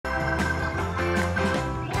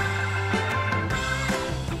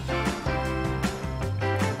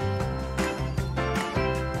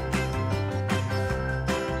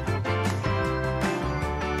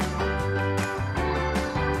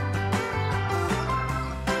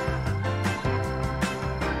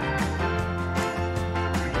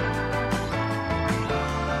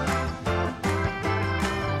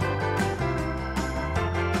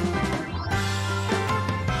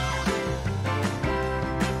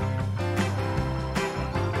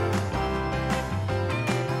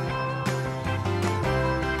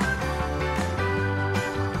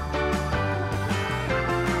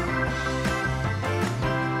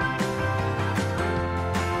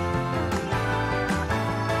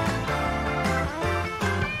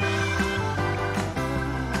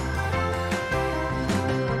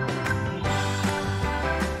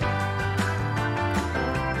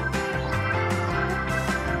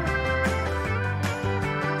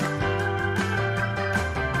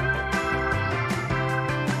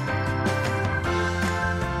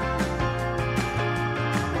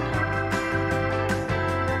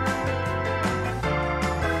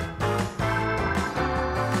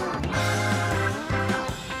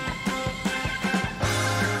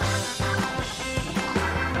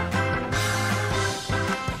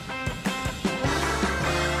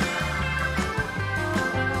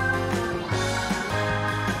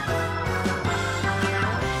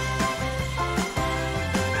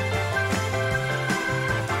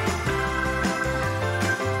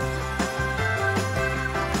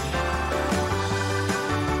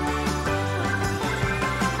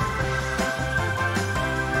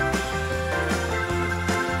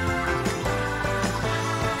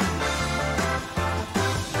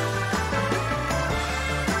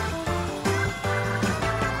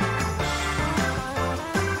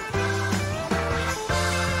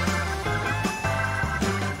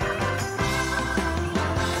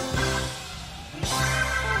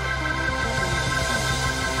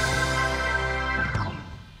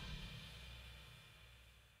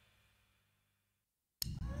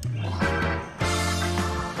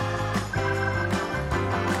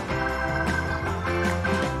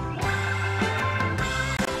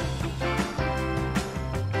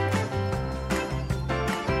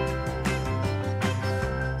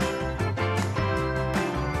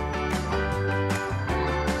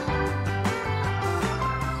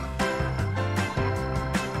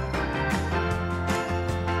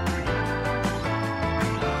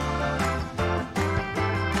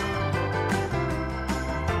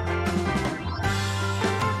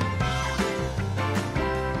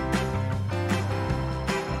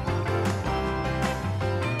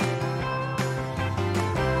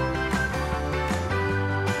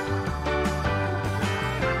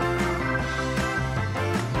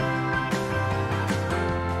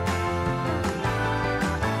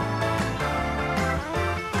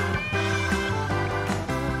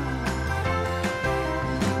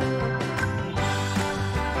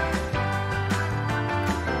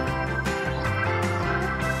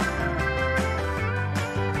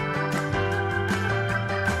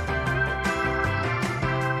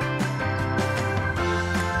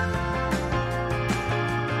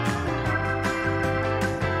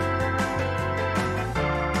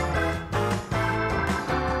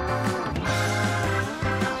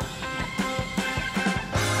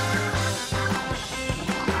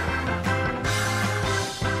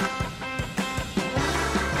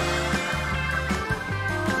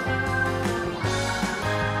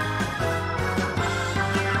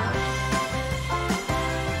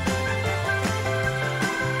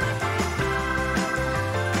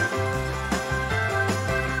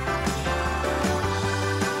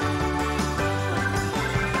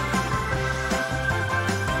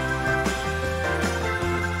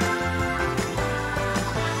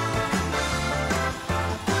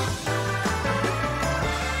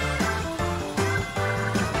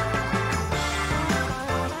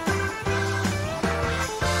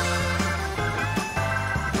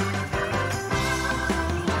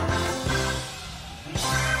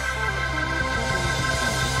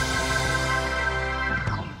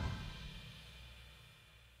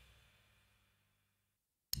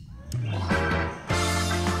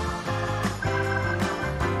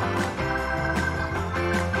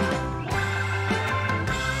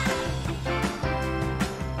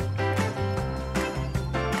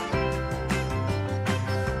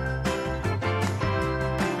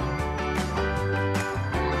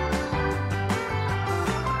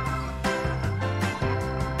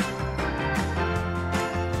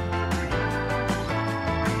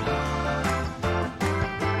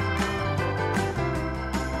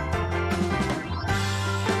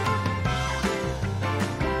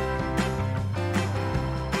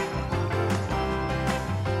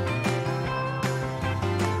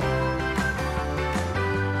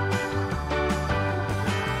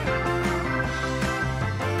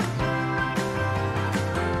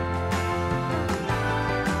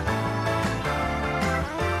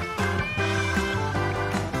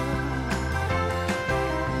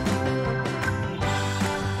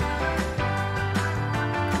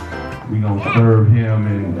going to serve him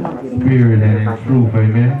in spirit and in truth.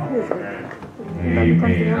 Amen.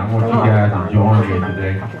 Amen. I want you guys to join me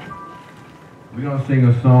today. We're going to sing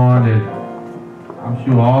a song that I'm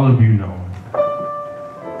sure all of you know.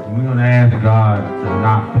 And we're going to ask God to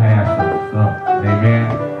not pass us up. Amen.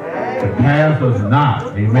 To pass us not.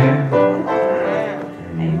 Amen.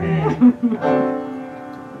 Amen.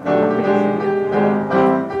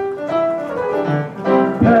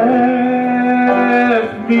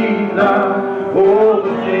 Pass me not, oh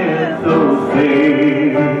gentle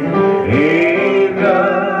Savior.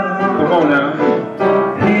 Come on now.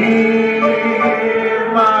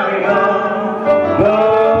 Hear my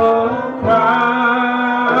humble cry.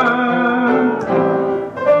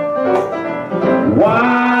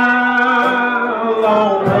 While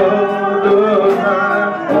on others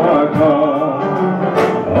are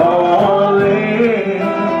calling,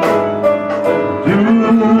 do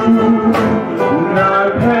not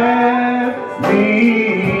pass me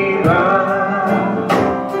by.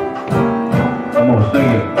 Come on,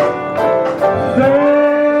 sing it.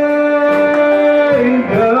 Savior,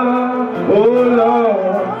 oh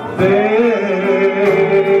Lord, Savior,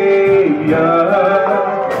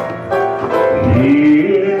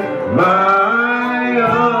 hear my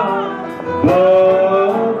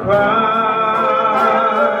humble cry.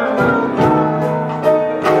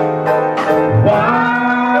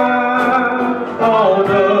 While on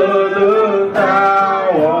others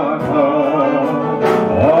thou art calling,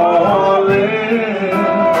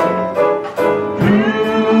 do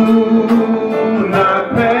not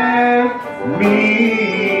pass me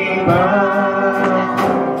by.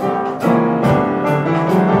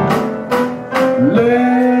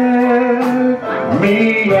 Let me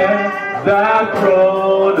at thy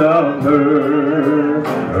throne of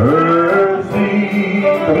mercy.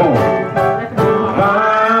 Come on.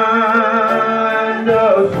 Find a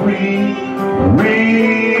sweet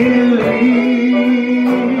relief.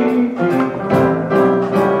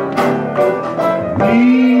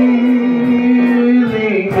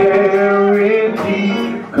 Healing there in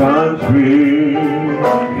deep contrition.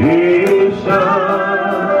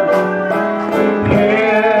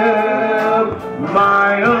 Help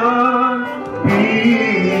my unbelief.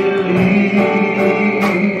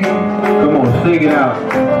 Come on, sing it out.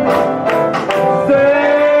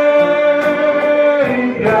 Savior,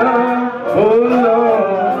 oh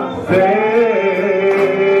Lord, Savior,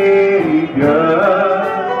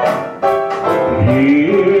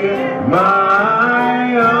 hear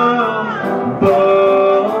my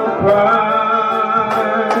humble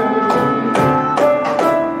cry.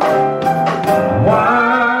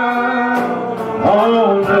 While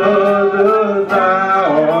on others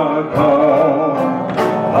thou art calling,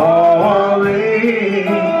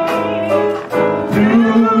 do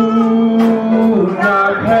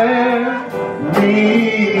not pass me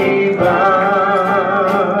by.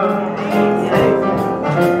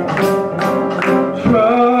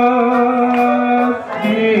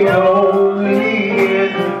 Trusting only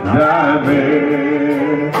in thy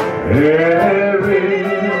merit,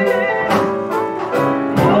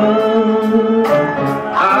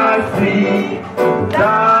 I see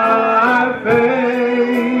thy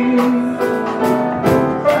face.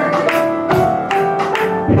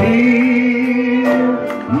 Heal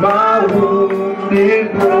my wounded,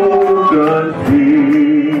 broken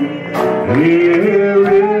spirit.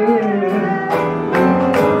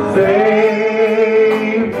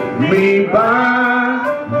 Save me by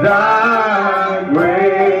thy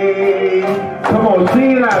grace. Come on,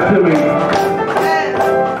 sing it out to me.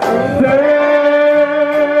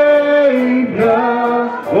 Savior,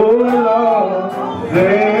 oh Lord,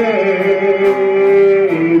 Savior,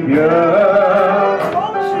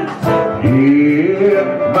 hear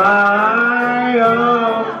my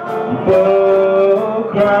humble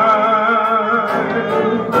cry.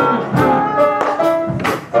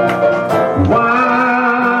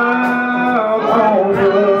 While on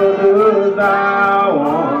others thou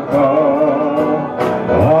art calling,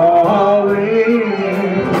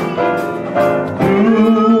 do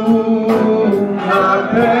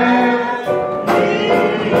not pass,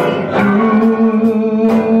 do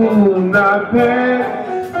not pass,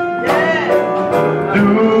 do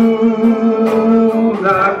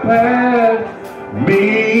not pass me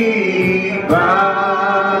by.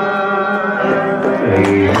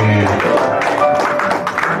 Amen.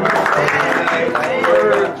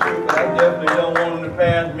 I definitely don't want them to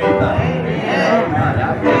pass me by. I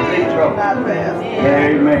definitely try trouble.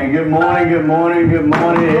 Amen. Good morning, good morning, good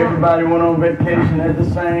morning. Everybody went on vacation at the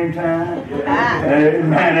same time.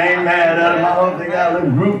 Amen. Ain't mad at them. I hope they got a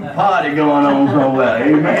little group party going on somewhere.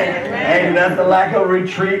 Amen. Ain't nothing like a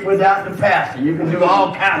retreat without the pastor. You can do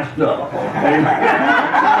all kind of stuff. Amen.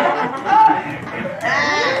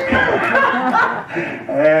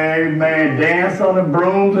 Amen. Dance on the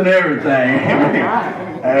brooms and everything.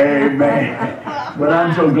 Amen. But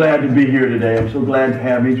I'm so glad to be here today. I'm so glad to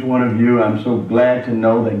have each one of you. I'm so glad to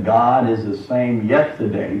know that God is the same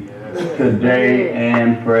yesterday, today,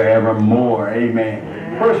 and forevermore.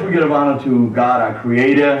 Amen. First, we give honor to God, our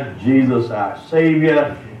Creator, Jesus, our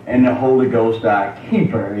Savior, and the Holy Ghost, our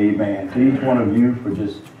Keeper. Amen. To each one of you for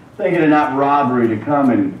just thinking it not robbery to come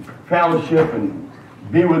and fellowship and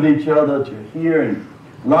be with each other, to hear and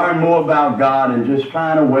learn more about God, and just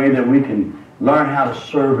find a way that we can learn how to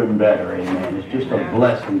serve Him better. Amen. It's just a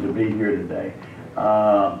blessing to be here today.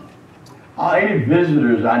 Any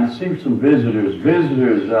visitors? I see some visitors.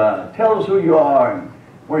 Visitors, tell us who you are and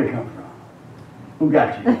where you come from. Who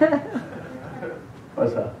got you?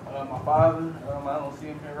 What's up? My father. I don't see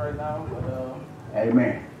him here right now, but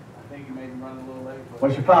Amen. I think he may be running a little late.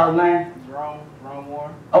 What's your father's name? Jerome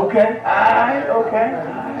Warren. Okay. All right. Okay.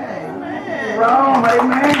 Amen. Jerome.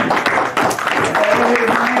 Amen.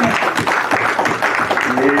 Amen.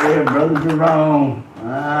 Yeah, Brother Jerome. I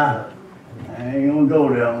ain't gonna go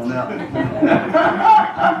there on that one.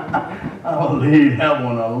 I'll leave that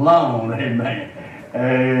one alone. Amen.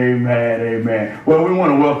 Amen. Amen. Well, we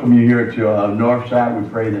want to welcome you here to Northside. We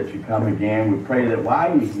pray that you come again. We pray that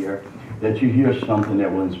while you're here, that you hear something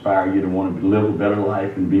that will inspire you to want to live a better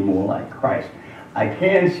life and be more like Christ. I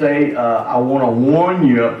can say I want to warn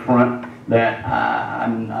you up front that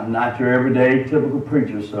I'm not your everyday typical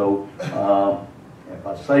preacher, so if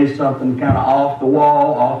I say something kind of off the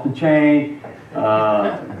wall, off the chain,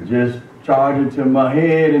 just charge it to my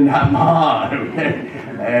head and not my heart.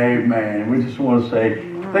 Amen. We just want to say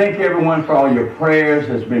thank you, everyone, for all your prayers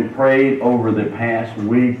that's been prayed over the past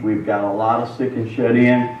week. We've got a lot of sick and shut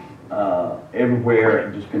in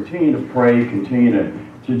everywhere. Just continue to pray, continue to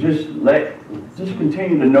just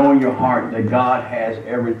continue to know in your heart that God has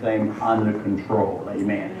everything under control.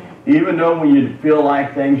 Amen. Even though when you feel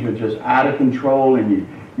like things are just out of control, and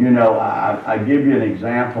I give you an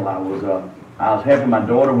example. I was helping my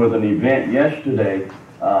daughter with an event yesterday.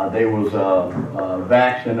 They was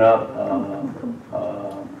vaxxing up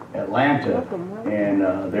Atlanta,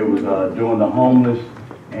 and they was doing the homeless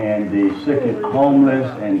and the sick and homeless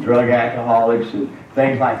and drug alcoholics and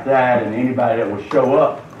things like that, and anybody that would show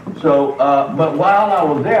up. So, but while I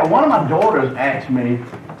was there, one of my daughters asked me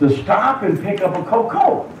to stop and pick up a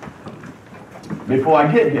Coca-Cola before I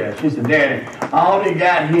get there. She said, "Daddy, all they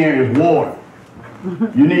got here is water.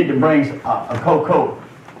 You need to bring a Coca-Cola."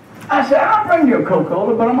 I said, "I'll bring you a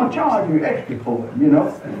Coca-Cola, but I'm going to charge you extra for it,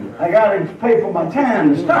 I got to pay for my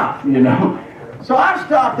time to stop, So I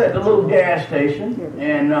stopped at the little gas station,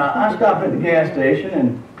 and I stopped at the gas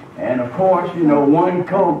station, and of course, one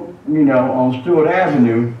Coke, on Stewart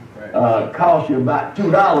Avenue cost you about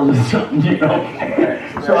 $2 or something,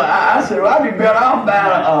 So I said, well, I'd be better off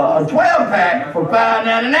buying a 12-pack for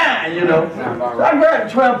 $5.99, So I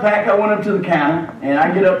grabbed a 12-pack, I went up to the counter, and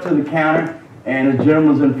I get up to the counter, and the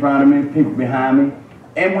gentleman's in front of me, people behind me,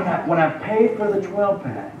 and when I paid for the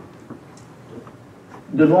 12-pack,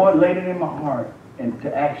 the Lord laid it in my heart and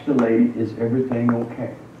to ask the lady, is everything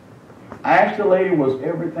okay? I asked the lady, was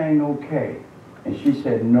everything okay? And she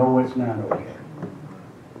said, no, it's not okay.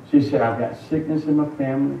 She said, I've got sickness in my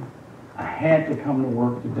family. I had to come to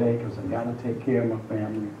work today because I got to take care of my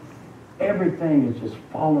family. Everything is just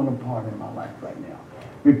falling apart in my life right now.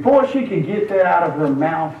 Before she could get that out of her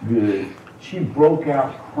mouth good, she broke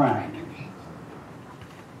out crying.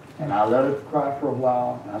 And I let her cry for a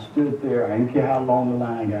while, and I stood there. I didn't care how long the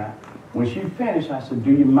line got. When she finished, I said,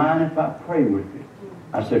 do you mind if I pray with you?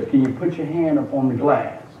 I said, can you put your hand up on the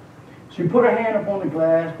glass? She put her hand up on the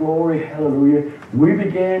glass, glory, hallelujah. We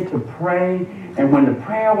began to pray, and when the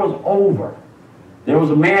prayer was over, there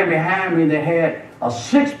was a man behind me that had a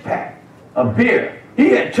 6-pack of beer. He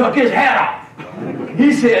had took his hat off.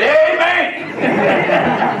 He said, amen.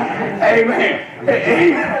 Amen.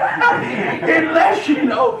 It lets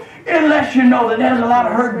you know that there's a lot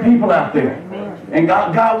of hurt people out there. And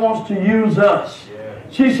God wants to use us.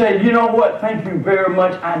 She said, you know what? Thank you very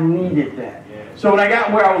much. I needed that. So when I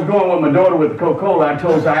got where I was going with my daughter with the Coca-Cola, I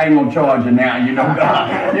told her I ain't going to charge her now.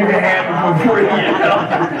 God, you can have it for free.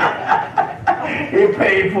 It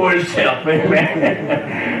paid for itself.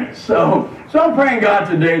 Amen. So I'm praying, God,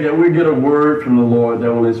 today that we get a word from the Lord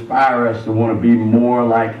that will inspire us to want to be more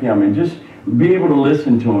like Him. And just be able to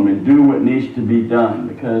listen to them and do what needs to be done,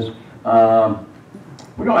 because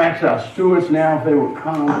we're going to ask our stewards now if they would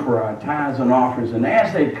come for our tithes and offerings. And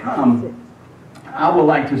as they come, I would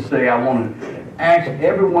like to say, I want to ask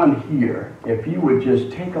everyone here if you would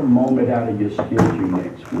just take a moment out of your schedule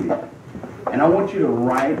next week. And I want you to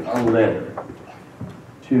write a letter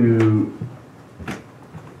to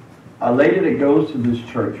a lady that goes to this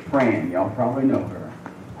church, Fran. Y'all probably know her.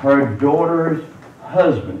 Her daughter's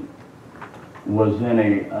husband was in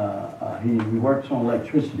he works on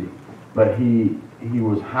electricity, but he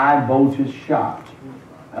was high voltage shot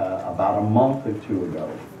about a month or two ago,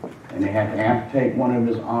 and they had to amputate one of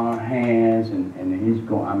his hands, and he's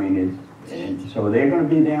going. And so they're going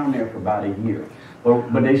to be down there for about a year.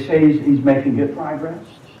 But they say he's making good progress.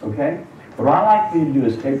 Okay. But what I'd like for you to do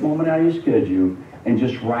is take a moment out of your schedule and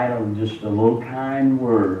just write just a little kind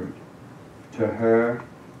word to her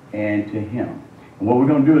and to him. And what we're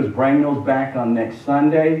going to do is bring those back on next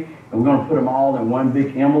Sunday, and we're going to put them all in one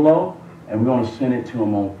big envelope, and we're going to send it to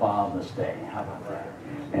them on Father's Day. How about that?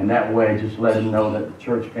 And that way, just let them know that the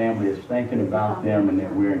church family is thinking about them, and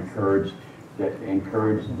that we're encouraged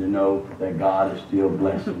to know that God is still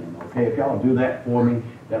blessing them. Okay, if y'all do that for me,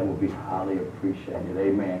 that will be highly appreciated.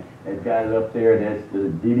 Amen. They've got it up there. That's the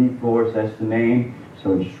D.D. Flores. That's the name.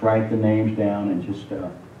 So just write the names down and just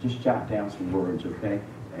jot down some words. Okay.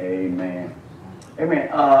 Amen. Amen.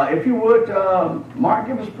 If you would, Mark,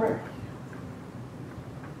 give us prayer.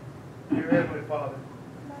 Dear Heavenly Father,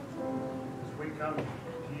 as we come to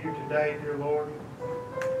you today, dear Lord,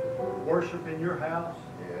 worship in your house,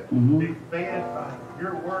 be fed by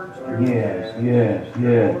your words, dear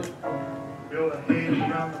Yes. Build a hedge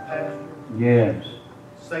around the pasture. Yes.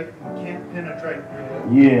 Satan can't penetrate, dear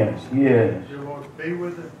Lord. Yes. Dear Lord, be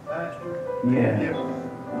with the pastor. Yes. Give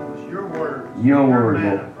us your words. Your word,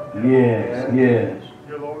 manna. Lord. Yes.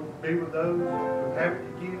 Dear Lord, be with those who have to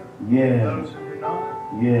give. Yes. Those who do not.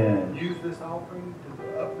 Yes. Use this offering to the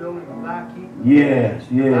upbuilding of thy kingdom. Yes.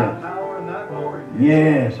 Thy power and thy glory.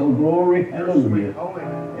 Yes. Oh, glory. Your sweet Hallelujah. holy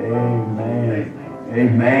name.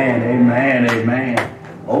 Amen.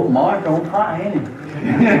 Oh, Mark, don't cry, ain't he?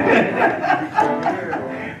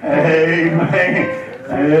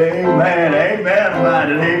 Amen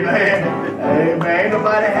about it. Amen. Ain't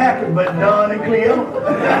nobody happy but Don and Cleo.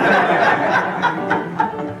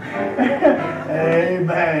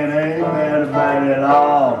 Amen about it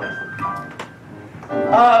all.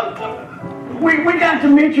 We got to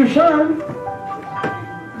meet your son.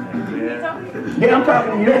 Yeah, I'm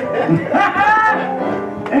talking to you.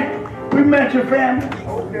 We met your family.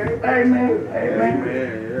 Okay.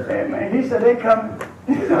 Amen. He said they coming.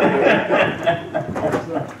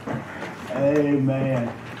 Amen.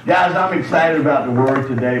 Guys, I'm excited about the word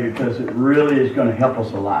today because it really is going to help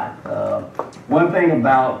us a lot. One thing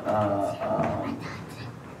about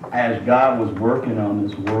as God was working on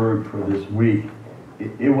this word for this week,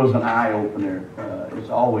 it was an eye-opener. It's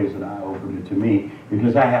always an eye-opener to me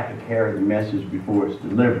because I have to carry the message before it's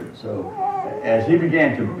delivered. So as he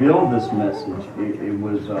began to build this message,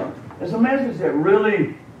 it's a message that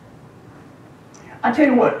really, I tell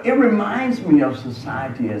you what, it reminds me of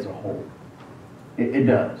society as a whole. It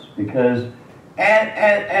does, because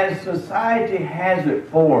as society has it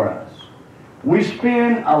for us, we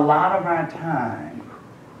spend a lot of our time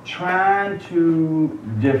trying to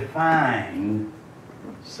define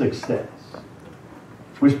success.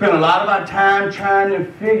 We spend a lot of our time trying to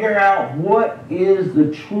figure out what is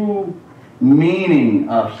the true meaning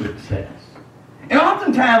of success. And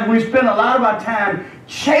oftentimes we spend a lot of our time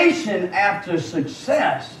chasing after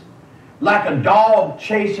success like a dog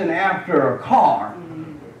chasing after a car.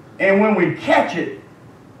 And when we catch it,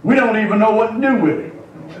 we don't even know what to do with it.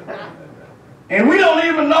 And we don't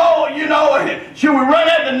even know, should we run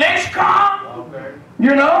at the next car?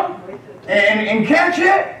 And catch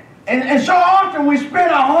it? And so often we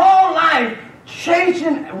spend our whole life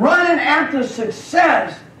running after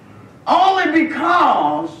success only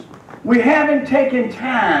because we haven't taken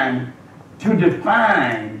time to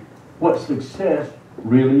define what success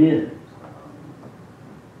really is.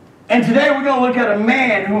 And today we're going to look at a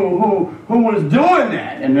man who was doing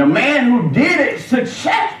that, and a man who did it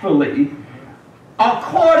successfully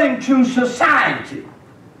according to society.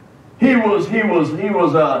 He was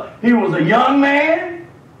a young man.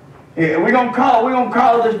 We're gonna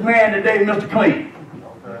call this man today Mr. Clean.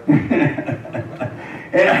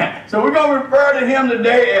 So we're gonna refer to him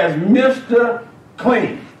today as Mr.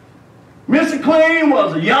 Clean. Mr. Clean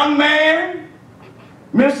was a young man.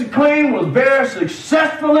 Mr. Clean was very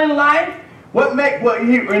successful in life.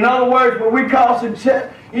 In other words, what we call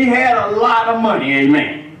success, he had a lot of money,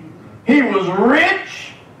 amen. He was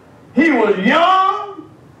rich, He was young,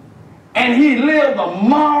 and he lived a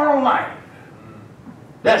moral life.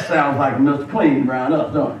 That sounds like Mr. Clean around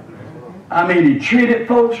us, don't it? I mean, he treated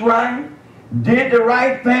folks right, did the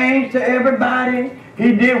right things to everybody.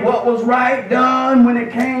 He did what was right done when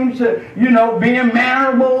it came to, you know, being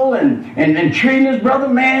mannerable and treating his brother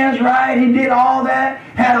man's right. He did all that.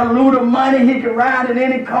 Had a loot of money. He could ride in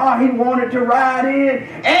any car he wanted to ride in.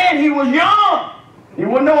 And he was young. He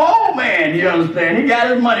wasn't no old man, you understand. He got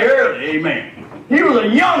his money early, amen. He was a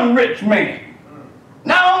young, rich man.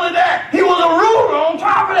 Not only that, he was a ruler on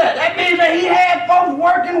top of that. That means that he had folks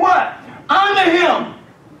working what? Under him.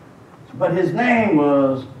 But his name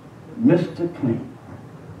was Mr. Clean.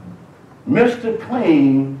 Mr.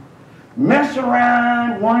 Clean messed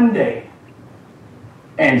around one day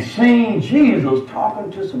and seen Jesus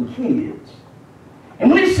talking to some kids.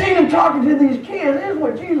 And when he seen him talking to these kids, here's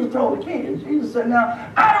what Jesus told the kids. Jesus said,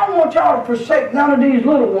 now, I don't want y'all to forsake none of these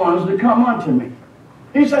little ones to come unto me.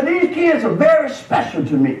 He said, these kids are very special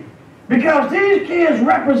to me because these kids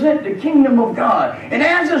represent the kingdom of God. And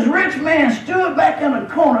as this rich man stood back in a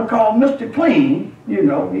corner called Mr. Clean, you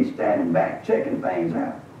know, he's standing back checking things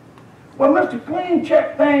out. Well, Mr. Clean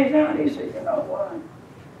checked things out. He said, you know what?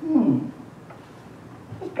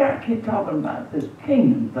 This guy keep talking about this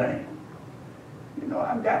kingdom thing. You know,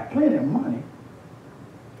 I've got plenty of money.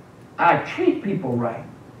 I treat people right.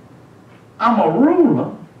 I'm a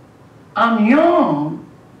ruler. I'm young.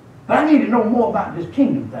 But I need to know more about this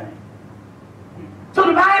kingdom thing. So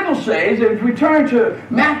the Bible says, if we turn to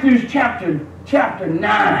Matthew chapter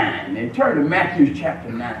 9, and turn to Matthew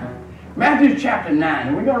chapter 9. Matthew chapter 9,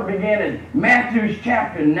 and we're going to begin at Matthew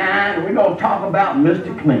chapter 9, and we're going to talk about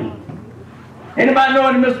Mr. Clean. Anybody know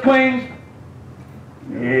any Mr. Cleans?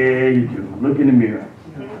 Yeah, you do. Look in the mirror.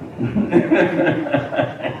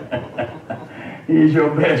 He's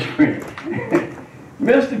your best friend.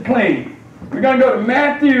 Mr. Clean. We're going to go to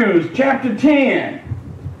Matthew chapter 10,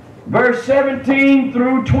 verse 17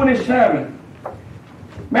 through 27.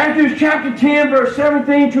 Matthew chapter 10, verse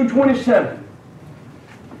 17 through 27.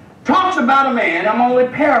 Talks about a man, I'm only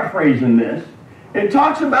paraphrasing this. It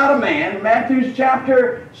talks about a man, Matthew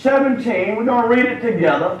chapter 17, we're going to read it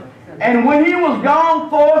together. And when he was gone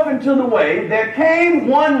forth into the way, there came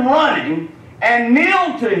one running and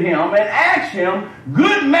kneeled to him and asked him,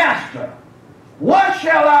 Good master, what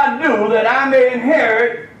shall I do that I may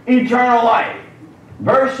inherit eternal life?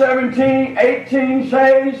 Verse 18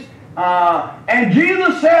 says, And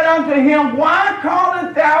Jesus said unto him, Why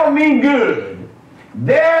callest thou me good?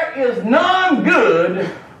 There is none good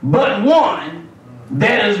but one,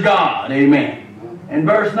 that is God. Amen. And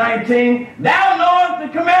verse 19, Thou knowest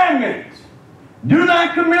the commandments. Do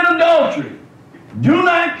not commit adultery. Do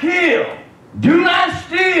not kill. Do not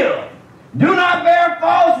steal. Do not bear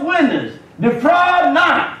false witness. Defraud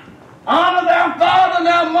not. Honor thy father and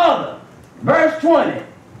thy mother. Verse 20,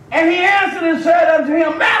 And he answered and said unto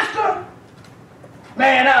him, Master,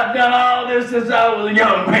 man, I've done all this since I was a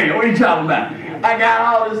young man. What are you talking about? I got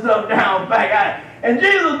all this stuff down back. And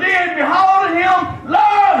Jesus did, beholding him,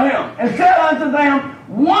 loved him, and said unto them,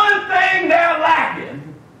 One thing thou lackest.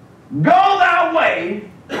 Go thy way,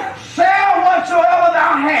 sell whatsoever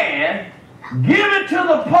thou hast, give it to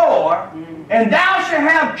the poor, and thou shalt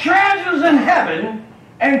have treasures in heaven,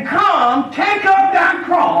 and come, take up thy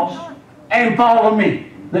cross, and follow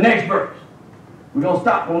me. The next verse. We're going to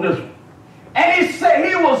stop on this one. And he said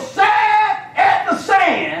he was sad at the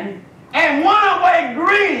saying, and went away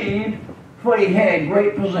grieved, for he had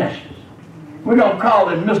great possessions. We're going to call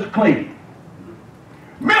him Mr. Clean.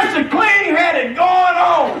 Mr. Clean had it going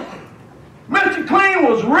on. Mr. Clean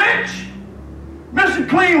was rich. Mr.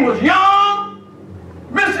 Clean was young.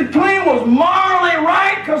 Mr. Clean was morally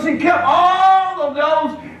right because he kept all of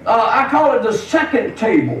those, I call it the second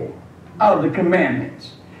table of the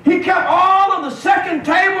commandments. He kept all of the second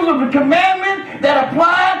tables of the commandment that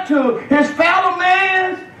applied to his fellow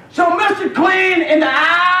man. So Mr. Clean, in the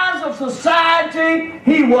eyes of society,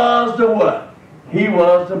 he was the what? He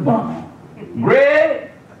was the bomb.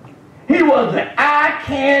 Greg, he was the eye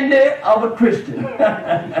candy of a Christian.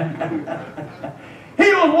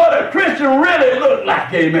 He was what a Christian really looked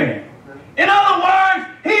like, amen. In other words,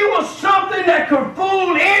 he was something that could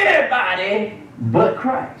fool anybody but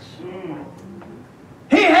Christ.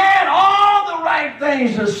 He had all the right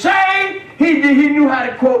things to say. He knew how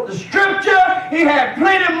to quote the scripture. He had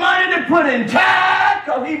plenty of money to put in tithe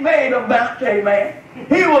because he made a bounty, amen.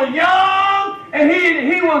 He was young and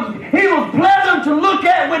he was pleasant to look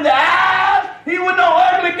at with the eyes. He was no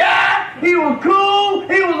ugly guy. He was cool.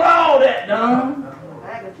 He was all that done.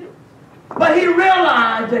 But he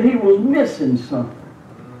realized that he was missing something.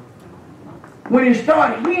 when he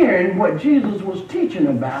started hearing what Jesus was teaching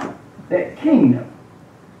about that kingdom.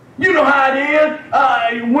 You know how it is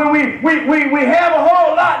when we have a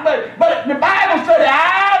whole lot, but the Bible said the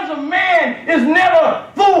eyes of man is never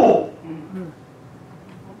full.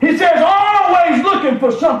 He says always looking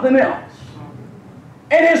for something else.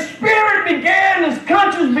 And his spirit his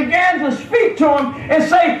conscience began to speak to him and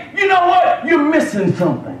say, you know what? You're missing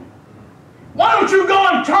something. Why don't you go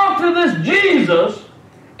and talk to this Jesus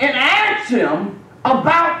and ask him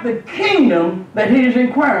about the kingdom that he's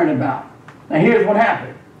inquiring about? Now here's what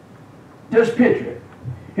happened. Just picture it.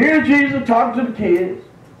 Here's Jesus talking to the kids.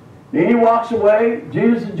 Then he walks away.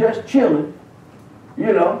 Jesus is just chilling.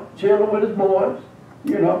 Chilling with his boys.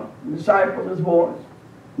 The disciples, his boys.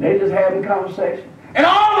 They just having a conversation. And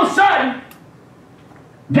all of a sudden,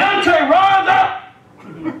 Dante runs up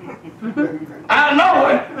out of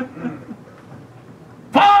nowhere,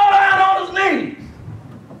 fall down on his knees,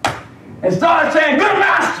 and started saying, good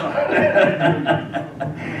master,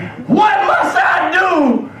 what must I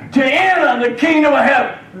do to enter the kingdom of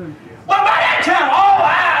heaven? Well, by that time, all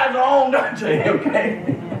eyes are on Dante, okay?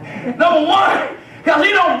 Number one, because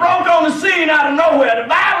he done broke on the scene out of nowhere. The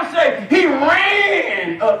Bible says he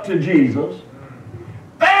ran up to Jesus,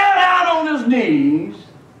 fell down on his knees,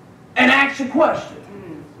 and asked a question.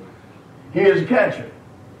 Here's the catcher.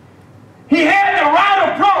 He had the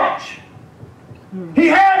right approach. He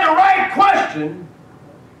had the right question,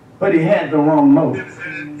 but he had the wrong motive.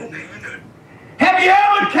 Have you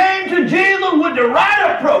ever came to Jesus with the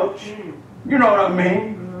right approach? You know what I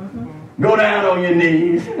mean? Go down on your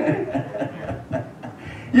knees.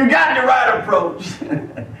 You got the right approach.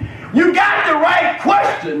 You got the right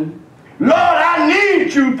question. Lord, I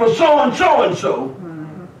need you for so and so.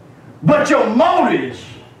 But your motives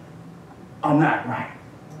are not right.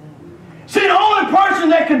 See, the only person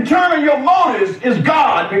that can determine your motives is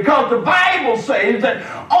God, because the Bible says that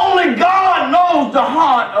only God knows the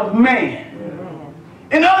heart of man.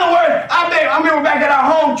 In other words, I remember back at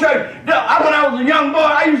our home church, when I was a young boy,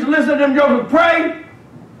 I used to listen to them jokers pray.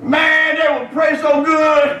 Man, they would pray so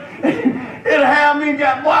good. It'll have me,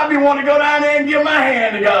 I'd be wanting to go down there and give my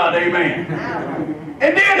hand to God, amen.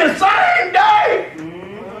 And then the same day,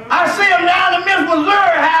 I see them down in Miss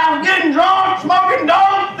Missouri house getting drunk, smoking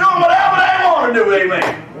dope, doing whatever they want to do, amen.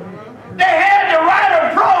 They had the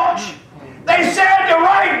right approach. They said the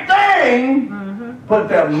right thing, but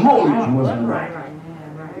their motives wasn't right.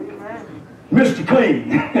 Mr. Clean.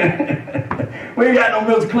 We ain't got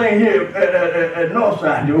no Mr. Clean here at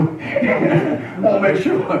Northside, do we? I want to make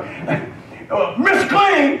sure. Mr.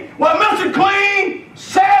 Clean, well, Mr. Clean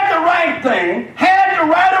said the right thing, had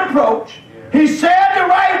the right approach, he said the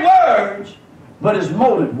right words, but his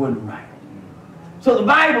motive wasn't right. So the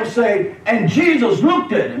Bible says, and Jesus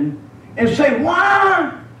looked at him and said,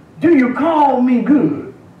 why do you call me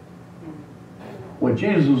good? What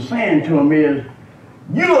Jesus was saying to him is,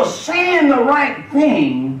 you are saying the right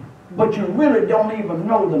thing, but you really don't even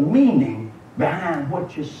know the meaning behind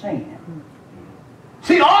what you're saying.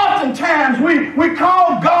 See, oftentimes we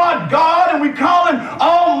call God God, and we call him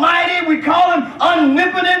almighty, we call him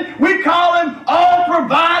omnipotent, we call him all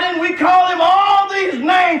providing, we call him all these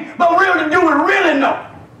names, but really, do we really know?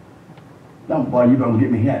 Don't, boy, you're going to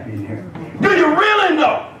get me happy in here. Do you really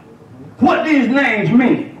know what these names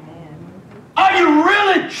mean? Are you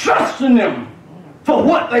really trusting them for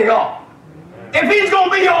what they are? If he's going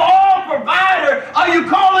to be your all provider, are you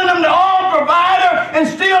calling him the all provider and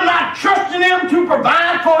still not trusting him to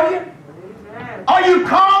provide for you? Are you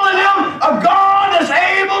calling him a God that's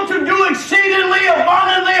able to do exceedingly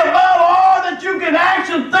abundantly above all that you can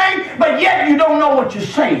actually think, but yet you don't know what you're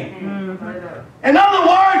saying? In other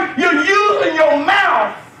words, you're using your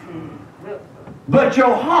mouth, but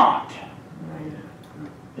your heart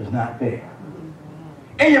is not there.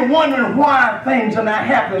 And you're wondering why things are not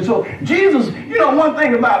happening. So Jesus, one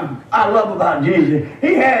thing I love about Jesus,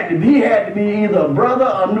 he had to be either a brother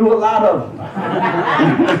or knew a lot of them.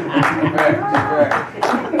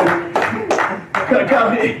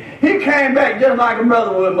 Because he came back just like a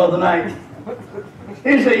brother would Mother Night.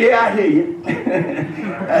 He said, yeah, I hear you.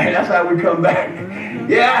 That's how we come back.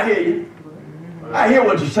 Yeah, I hear you. I hear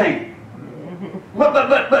what you're saying.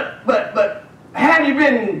 But have you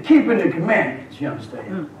been keeping the commandments, you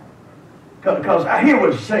understand? Because I hear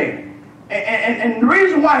what you're saying. And the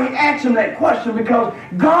reason why he asked him that question, because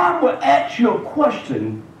God will ask you a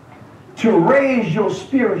question to raise your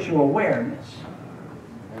spiritual awareness.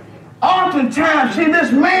 Oftentimes, see,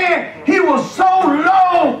 this man, he was so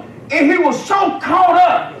low and he was so caught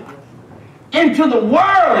up into the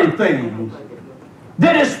worldly things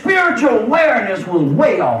that his spiritual awareness was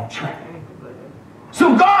way off track.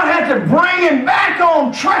 So God had to bring him back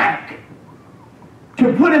on track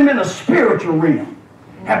to put him in a spiritual realm.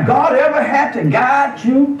 Have God ever had to guide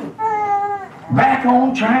you back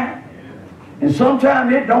on track? And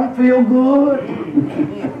sometimes it don't feel good.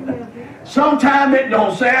 Sometimes it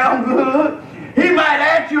don't sound good. He might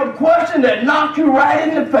ask you a question that knocks you right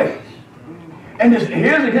in the face. And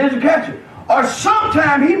here's the catch. Or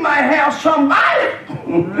sometimes he might have somebody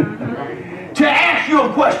to ask you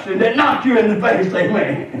a question that knocks you in the face.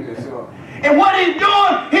 Amen. And what he's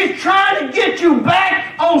doing, he's trying to get you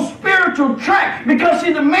back on spiritual track. Because,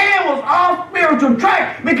 see, the man was off spiritual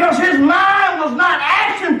track because his mind was not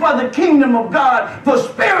asking for the kingdom of God for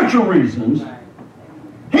spiritual reasons.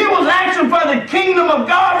 He was asking for the kingdom of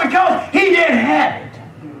God because he didn't have it.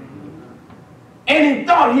 And he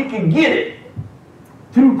thought he could get it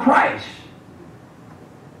through Christ.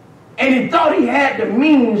 And he thought he had the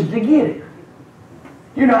means to get it.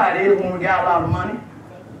 You know how it is when we got a lot of money?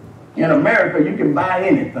 In America, you can buy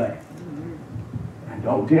anything. And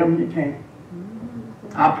don't tell me you can't.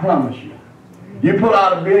 I promise you. You pull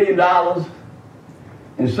out $1 billion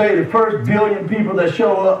and say the first 1 billion people that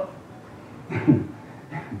show up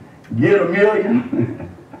get $1 million.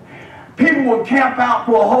 People will camp out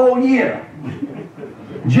for a whole year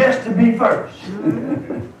just to be first.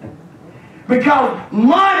 Because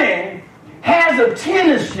money has a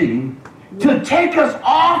tendency to take us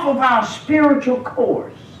off of our spiritual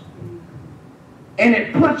course. And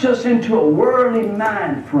it puts us into a worldly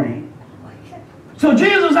mind frame. So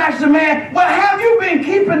Jesus asked the man, well, have you been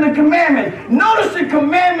keeping the commandments? Notice the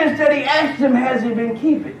commandments that he asked him, has he been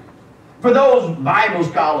keeping? For those Bible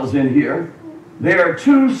scholars in here, there are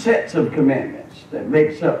 2 sets of commandments that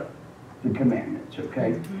makes up the commandments,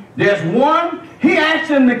 okay? There's one, he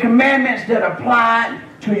asked him the commandments that apply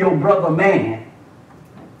to your brother man.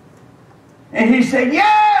 And he said,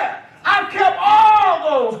 yeah, I've kept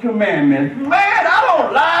all those commandments. Man, I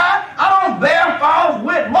don't lie. I don't bear false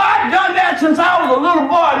witness. Boy, I've done that since I was a little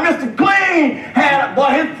boy. Mr. Clean had, boy,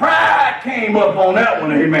 his pride came up on that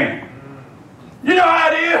one, amen. You know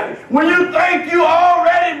how it is? When you think you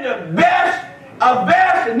already the best of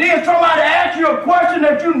best, and then somebody asks you a question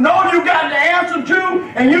that you know you got the answer to,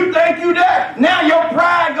 and you think you that. Now your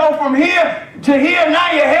pride go from here to here.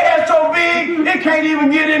 Now your head's so big, it can't even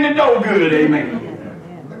get in the door good, amen.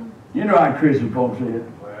 You know how Christian folks is.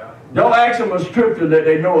 Don't ask them a scripture that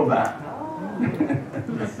they know about.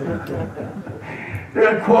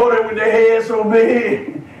 They'll quote it with their head so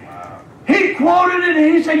big. He quoted it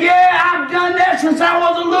and he said, yeah, I've done that since I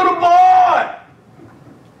was a little boy.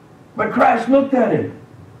 But Christ looked at him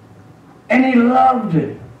and he loved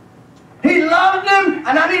him. He loved him,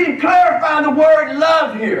 and I need to clarify the word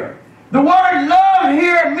love here. The word love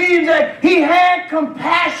here means that he had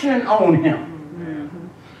compassion on him.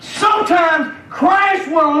 Sometimes Christ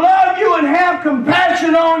will love you and have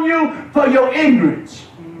compassion on you for your ignorance.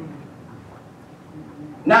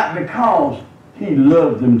 Not because he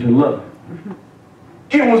loved them to love him.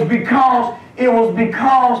 It was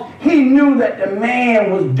because he knew that the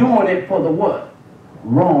man was doing it for the what?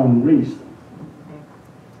 Wrong reason.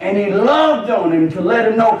 And he loved on him to let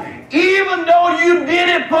him know, even though you did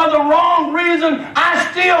it for the wrong reason, I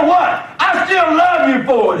still what? I still love you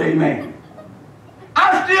for it, amen.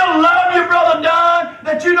 I still love you, Brother Don,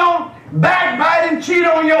 that you don't backbite and cheat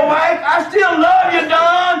on your wife. I still love you,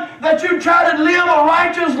 Don, that you try to live a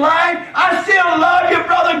righteous life. I still love you,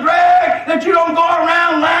 Brother Greg, that you don't go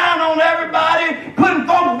around lying on everybody, putting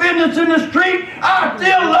folk business in the street. I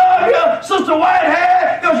still love you, Sister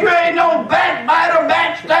Whitehead, because you ain't no backbiter,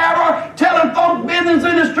 backstabber, telling folk business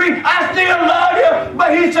in the street. I still love you.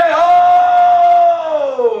 But he said, oh,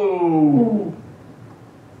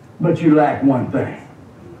 but you lack one thing.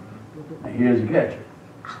 Now here's the catcher.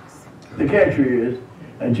 The catcher is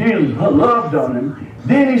that Jesus loved on him.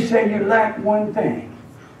 Then he said, you lack one thing.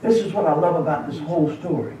 This is what I love about this whole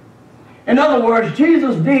story. In other words,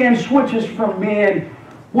 Jesus then switches from being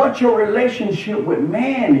what your relationship with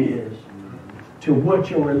man is to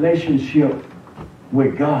what your relationship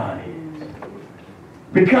with God is.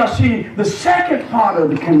 Because, see, the second part of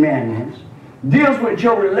the commandments deals with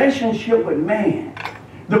your relationship with man.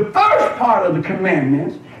 The first part of the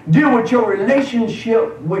commandments deal with your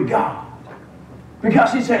relationship with God.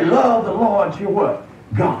 Because he said, love the Lord your what?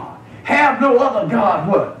 God. Have no other God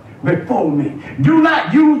what? Before me. Do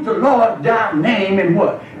not use the Lord thy name in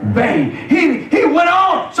what? Vain. He went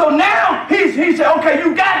on. So now he said, okay,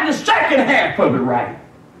 you got the second half of it right.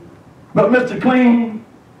 But Mr. Clean,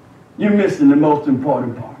 you're missing the most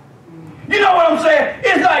important part. You know what I'm saying?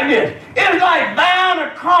 It's like this. It's like buying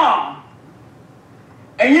a car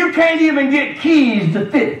and you can't even get keys to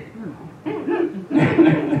fit it.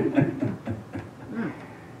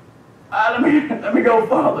 Let me go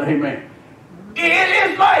further, amen.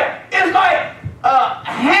 It's like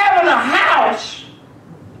having a house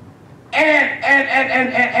and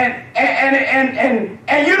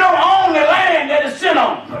you don't own the land that it's sit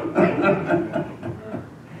on.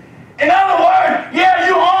 In other words, yeah,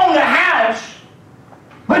 you own the house,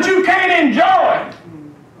 but you can't enjoy it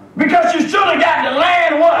because you should have got the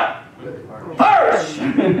land what? First.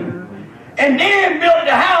 And then built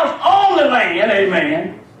the house on the land,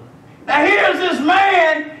 amen. Now here's this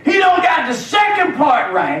man, he don't got the second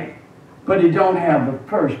part right, but he don't have the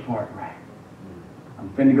first part right. I'm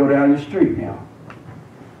finna go down the street now.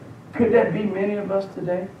 Could that be many of us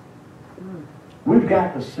today? We've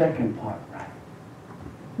got the second part right.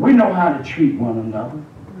 We know how to treat one another.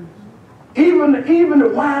 Even the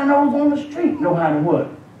winos on the street know how to what?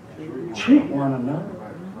 Treat one another.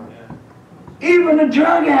 Even the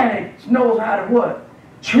drug addicts knows how to what?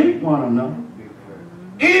 Treat one another.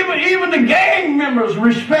 Even the gang members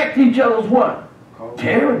respect each other's what?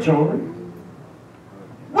 Territory.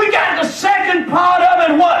 We got the second part of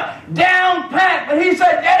it what? Down pat. But he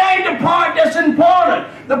said that ain't the part that's important.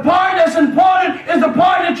 The part that's important is the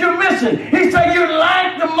part that you're missing. He said you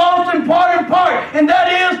lack the most important part, and that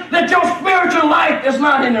is that your spiritual life is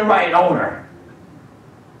not in the right order.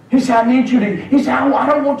 He said, I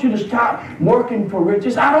don't want you to stop working for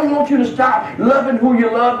riches. I don't want you to stop loving who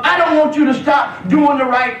you love. I don't want you to stop doing the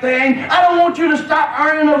right thing. I don't want you to stop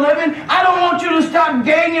earning a living. I don't want you to stop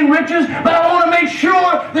gaining riches. But I want to make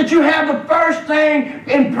sure that you have the first thing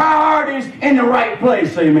in priorities in the right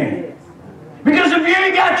place. Amen. Because if you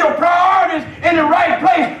ain't got your priorities in the right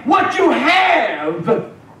place, what you have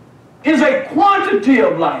is a quantity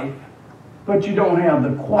of life, but you don't have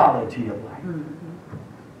the quality of life.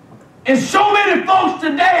 And so many folks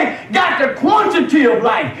today got the quantity of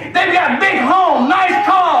life. They've got big homes, nice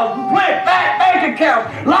cars, fat bank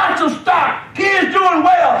accounts, lots of stock, kids doing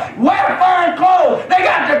well, wear fine clothes. They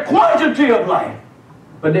got the quantity of life,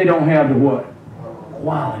 but they don't have the what?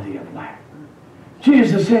 Quality of life.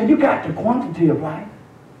 Jesus said, you got the quantity of life,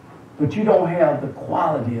 but you don't have the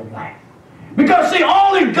quality of life. Because see,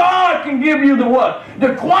 only God can give you the what?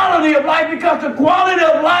 The quality of life, because the quality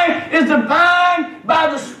of life is defined by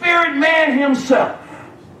the spirit man himself.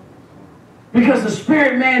 Because the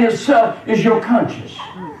spirit man himself is your conscience.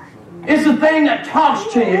 It's the thing that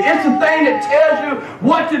talks to you. It's the thing that tells you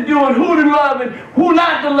what to do and who to love and who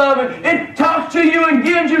not to love. It talks to you and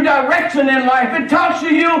gives you direction in life. It talks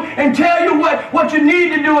to you and tells you what you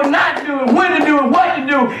need to do and not do and when to do and what to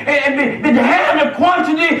do. And to have the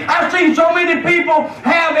quantity, I've seen so many people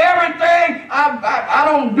have everything. I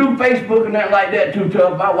don't do Facebook and that like that too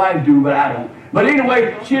tough. My wife do, but I don't. But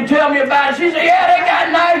anyway, she'll tell me about it. She said, yeah, they got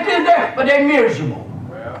nice this, that, but they're miserable.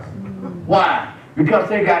 Why? Because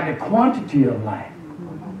they got the quantity of life,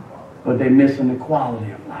 but they're missing the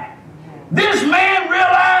quality of life. This man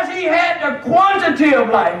realized he had the quantity of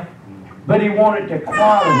life, but he wanted the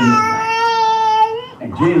quality of life.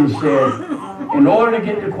 And Jesus said, in order to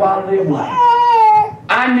get the quality of life,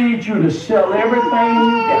 I need you to sell everything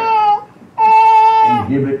you got and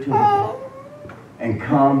give it to the poor and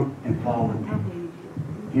come and follow me.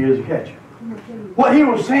 Here's the catch. What he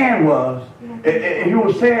was saying was, he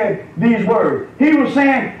was saying these words. He was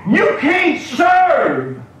saying, you can't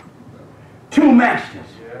serve two masters.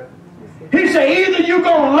 He said, either you're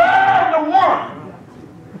going to love the one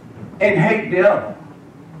and hate the other.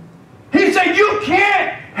 He said, you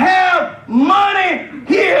can't have money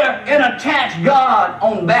here and attach God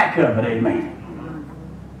on the back of it. Amen.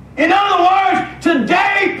 In other words,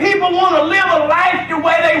 today people want to live a life the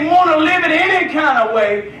way they want to live it any kind of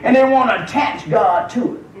way, and they want to attach God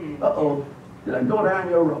to it. Uh-oh. Did I go down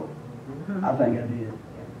your road? I think I did.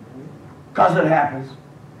 Because it happens.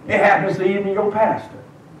 It happens to even your pastor.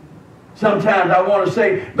 Sometimes I want to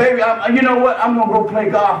say, baby, you know what? I'm going to go play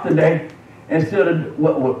golf today. Instead of,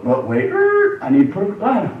 wait, I need to put a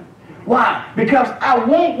light on. Why? Because I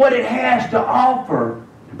want what it has to offer,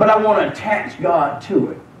 but I want to attach God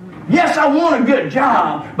to it. Yes, I want a good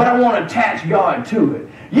job, but I want to attach God to it.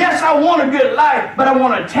 Yes, I want a good life, but I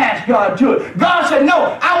want to attach God to it. God said,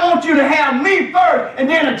 no, I want you to have me first and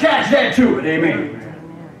then attach that to it. Amen.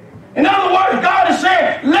 In other words, God is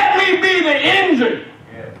saying, let me be the engine,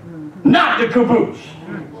 not the caboose.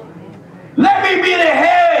 Let me be the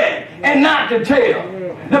head and not the tail.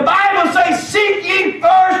 The Bible says, seek ye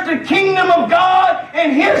first the kingdom of God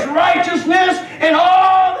and his righteousness, and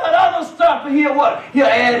all that other stuff, he'll what? He'll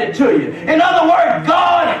add it to you. In other words,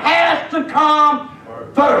 God has to come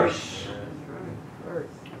first.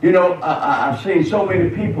 You know, I've seen so many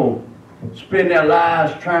people spend their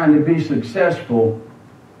lives trying to be successful,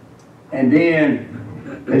 and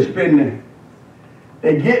then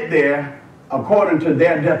they get there according to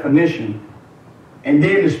their definition, and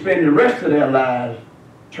then they spend the rest of their lives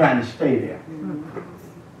trying to stay there.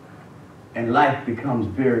 And life becomes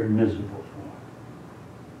very miserable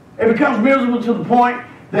for them. It becomes miserable to the point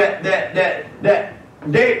that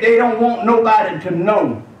they don't want nobody to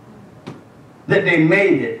know that they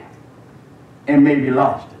made it and maybe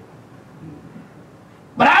lost it.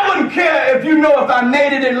 But I wouldn't care if you know if I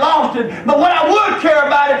made it and lost it. But what I would care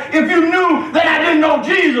about it if you knew that I didn't know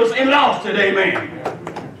Jesus and lost it. Amen.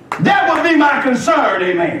 That would be my concern.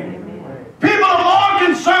 Amen. People are more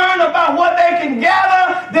concerned about what they can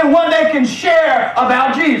gather than what they can share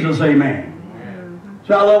about Jesus. Amen.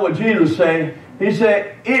 So I love what Jesus said. He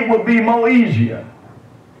said it would be more easier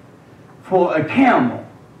for a camel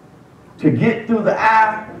to get through the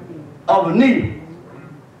eye of a needle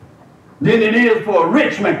than it is for a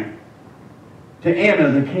rich man to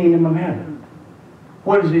enter the kingdom of heaven.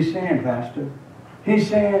 What is he saying, Pastor? He's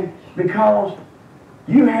saying because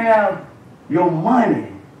you have your money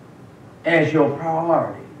as your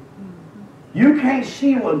priority. You can't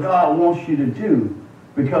see what God wants you to do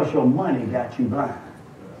because your money got you blind.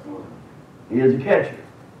 Here's the catcher.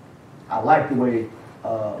 I like the way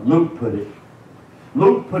Luke put it.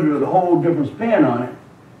 Luke put it with a whole different spin on it.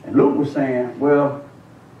 And Luke was saying, well,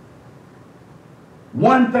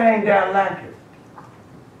 one thing thou lackest.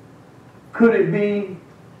 Could it be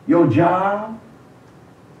your job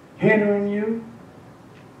hindering you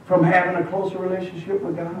from having a closer relationship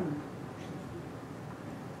with God?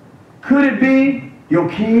 Could it be your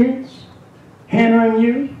kids hindering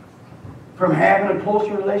you from having a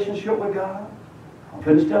closer relationship with God? I'm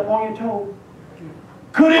going to step on your toe.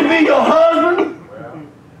 Could it be your husband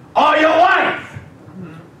or your wife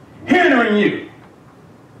hindering you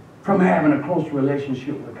from having a close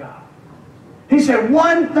relationship with God? He said,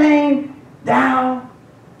 one thing thou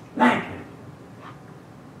lackest.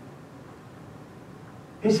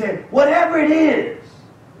 He said, whatever it is,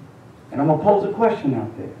 and I'm going to pose a question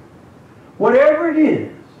out there. Whatever it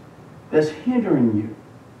is that's hindering you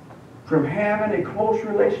from having a close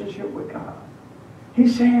relationship with God,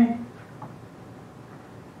 he's saying,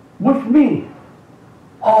 with me,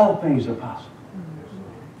 all things are possible.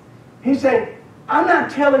 He said, I'm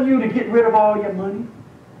not telling you to get rid of all your money.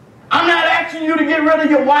 I'm not asking you to get rid of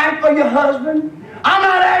your wife or your husband. I'm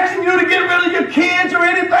not asking you to get rid of your kids or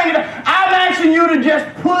anything. I'm asking you to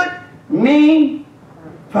just put me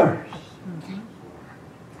first.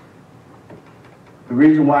 The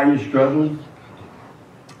reason why you're struggling,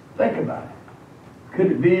 think about it.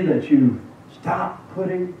 Could it be that you stop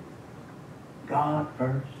putting God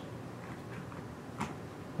first?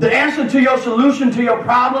 The answer to your solution to your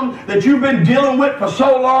problem that you've been dealing with for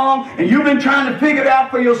so long, and you've been trying to figure it out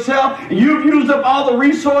for yourself, and you've used up all the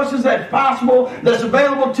resources that's possible, that's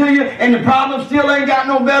available to you, and the problem still ain't got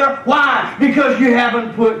no better. Why? Because you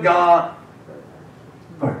haven't put God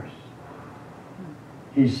first.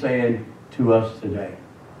 He's saying to us today,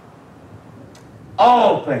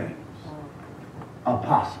 all things are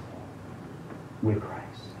possible with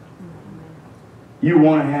Christ. You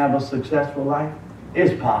want to have a successful life?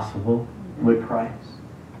 It's possible with Christ.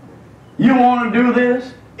 You want to do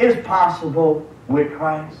this? It's possible with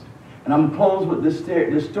Christ. And I'm going to close with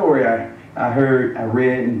this story I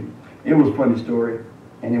read, and it was a funny story,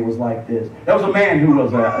 and it was like this. There was a man who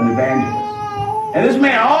was an evangelist. And this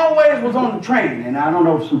man always was on the train. And I don't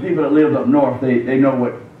know if some people that lived up north, they know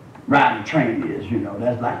what riding a train is. You know,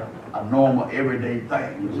 that's like a normal, everyday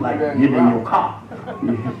thing. It's like getting in your car.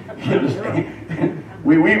 You understand?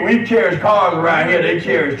 We cherish cars around here. They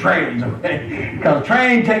cherish trains, okay? Because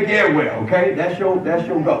train take you everywhere, okay? That's your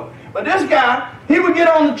goal. But this guy, he would get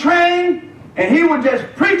on the train and he would just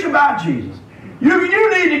preach about Jesus. You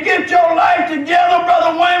need to get your life together,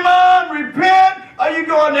 Brother Wayman. Repent, or you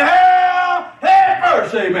going to hell head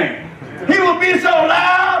first, amen. He would be so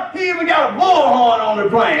loud, he even got a bullhorn on the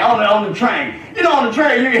plane, on the train. You know, on the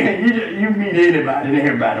train, you meet anybody and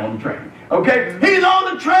everybody on the train. Okay? He's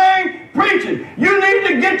on the train preaching. You need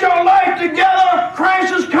to get your life together.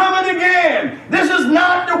 Christ is coming again. This is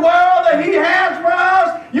not the world that he has for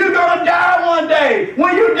us. You're going to die one day.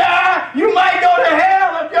 When you die, you might go to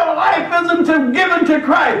hell if your life isn't given to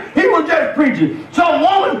Christ. He was just preaching. So a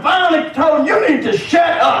woman finally told him, you need to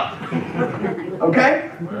shut up. Okay?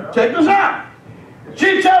 Check this out.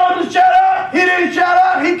 She told him to shut up. He didn't shut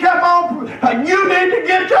up. He kept on. You need to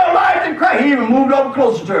get your life to Christ. He even moved over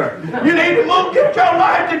closer to her. You need to get your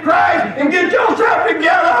life to Christ and get yourself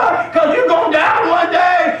together, because you're going to die one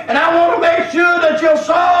day. And I want to make sure that your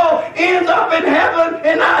soul ends up in heaven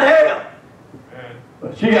and not hell.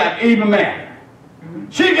 She got even madder.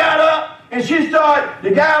 She got up and she started,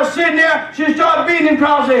 the guy was sitting there, she started beating him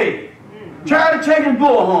across the head. Tried to take his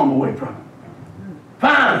bullhorn away from him.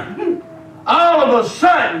 Finally, all of a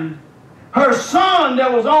sudden, her son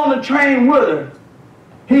that was on the train with her,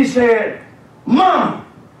 he said, Mom,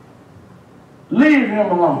 leave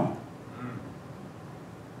him alone.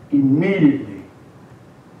 Immediately,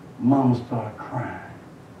 Mama started crying.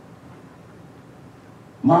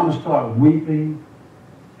 Mama started weeping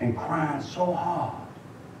and crying so hard.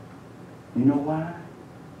 You know why?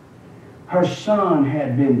 Her son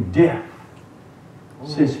had been deaf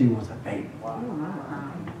since he was a baby.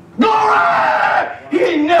 Glory!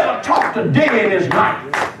 He never talked a day in his life.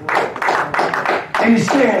 And he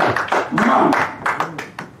said, Mom,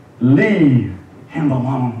 leave him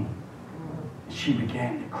alone. She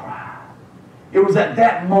began to cry. It was at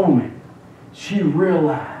that moment she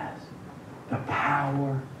realized the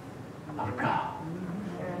power of God.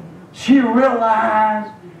 She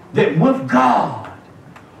realized that with God,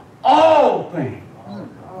 all things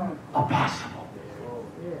are possible.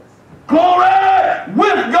 Glory!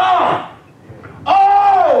 With God,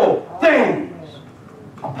 all things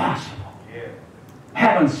are possible.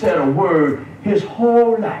 Haven't said a word his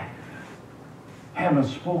whole life. Haven't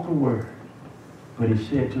spoke a word. But he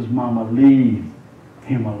said to his mama, leave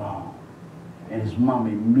him alone. And his mama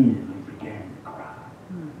immediately began to cry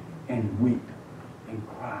and weep and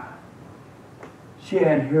cry. She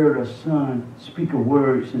hadn't heard her son speak a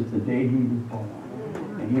word since the day he was born.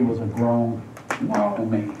 And he was a grown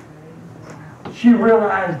man. She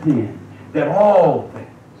realized then that all things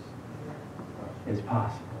is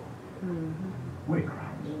possible with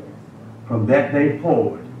Christ. From that day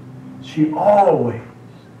forward, she always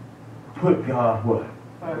put God what?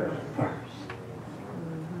 First.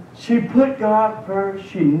 She put God first.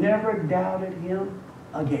 She never doubted him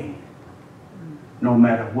again. No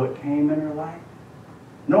matter what came in her life,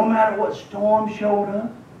 no matter what storm showed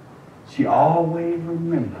up, she always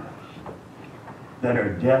remembers that her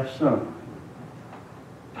deaf son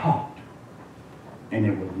talked, and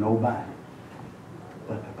it was nobody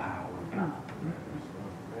but the power of God.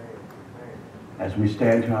 As we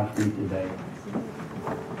stand to our feet today,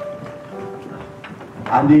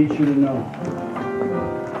 I need you to know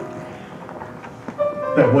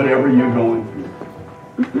that whatever you're going through,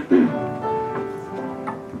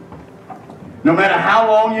 no matter how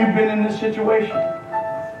long you've been in this situation,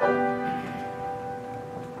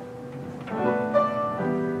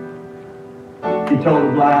 he told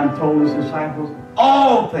the blind, told his disciples,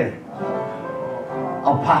 all things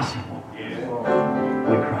are possible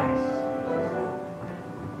with Christ.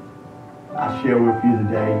 I share with you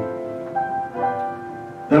today,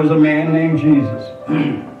 there was a man named Jesus.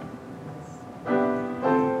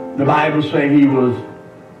 The Bible says he was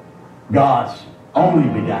God's only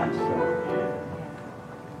begotten Son.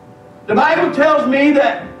 The Bible tells me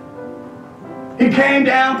that he came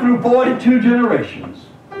down through 42 generations.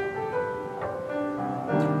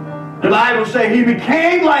 The Bible says he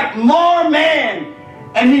became like more man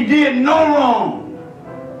and he did no wrong.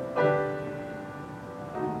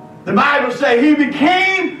 The Bible says he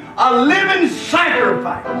became a living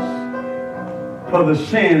sacrifice for the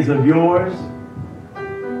sins of yours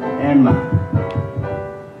and mine.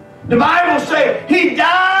 The Bible says he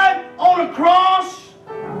died on a cross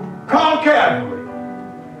called Calvary.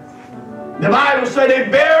 The Bible says they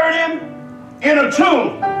buried him in a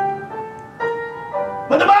tomb.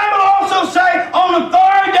 But the Bible also says on the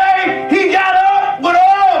third day he got up with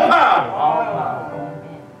all power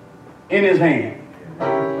in his hand.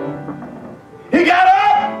 He got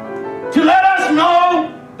up to let us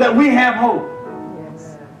know that we have hope.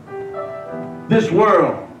 This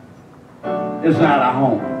world is not our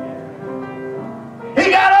home. He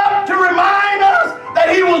got up to remind us that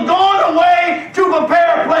he was going away to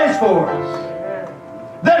prepare a place for us.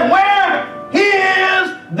 That where he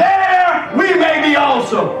is, there we may be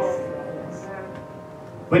also.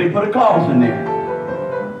 But he put a clause in there.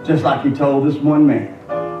 Just like he told this one man.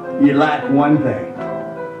 You lack one thing.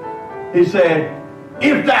 He said,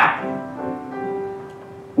 if thou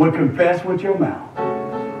would confess with your mouth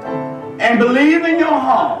and believe in your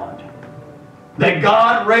heart that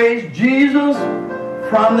God raised Jesus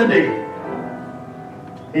from the dead,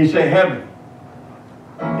 he said, heaven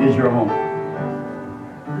is your home.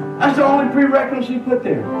 That's the only prerequisite he put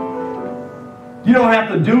there. You don't have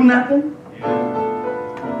to do nothing.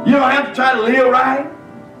 You don't have to try to live right.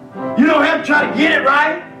 You don't have to try to get it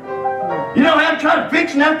right. You don't have to try to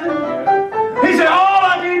fix nothing. He said, all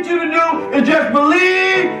I need you to do is just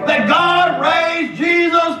believe that God raised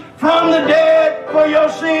Jesus from the dead for your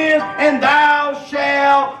sins, and thou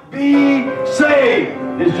shalt be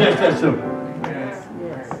saved. just that simple.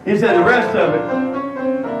 He said the rest of it,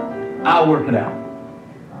 I'll work it out.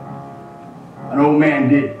 An old man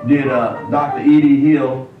did Dr. E.D.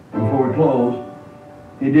 Hill, before we close,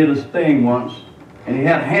 he did his thing once, and he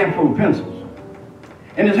had a handful of pencils.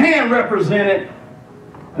 And his hand represented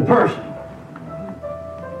the person.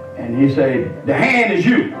 And he said, the hand is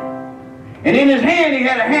you. And in his hand he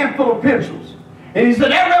had a handful of pencils. And he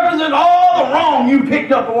said, that represents all the wrong you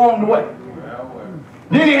picked up along the way.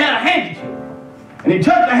 Then he had a handkerchief. And he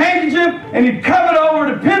took the handkerchief and he covered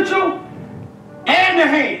over the pencil and the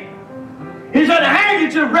hand. He said the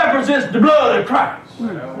handkerchief represents the blood of Christ.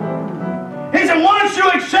 He said once you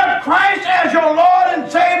accept Christ as your Lord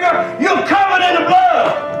and Savior, you're covered in the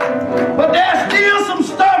blood. But there's still some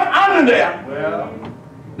stuff under there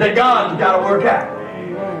that God's got to work out.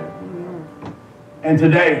 And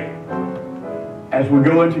today, as we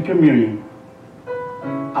go into communion,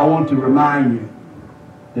 I want to remind you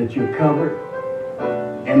that you're covered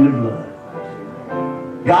in the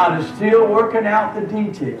blood. God is still working out the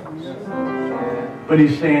details. But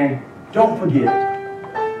he's saying, don't forget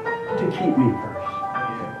to keep me first.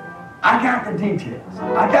 I got the details.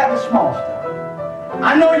 I got the small stuff.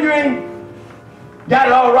 I know you ain't got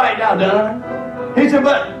it all right now, done. He said,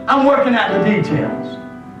 but I'm working out the details.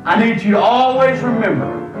 I need you to always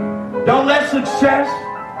remember, don't let success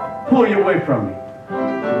pull you away from me.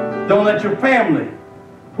 Don't let your family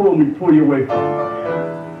pull you away from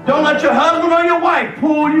me. Don't let your husband or your wife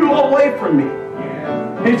pull you away from me.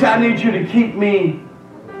 He said, I need you to keep me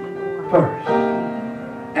first.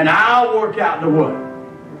 And I'll work out the what?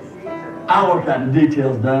 I'll work out the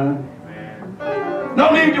details, done. No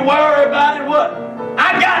need to worry about it, what?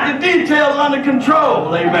 I got the details under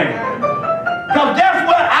control, amen. Because that's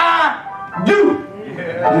what I do.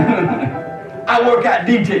 I work out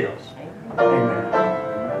details.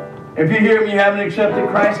 Amen. If you hear me, you haven't accepted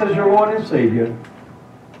Christ as your Lord and Savior,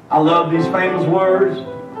 I love these famous words.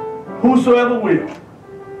 Whosoever will,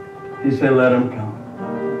 he said, let him come.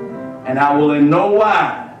 And I will in no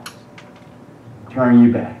wise turn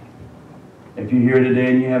you back. If you're here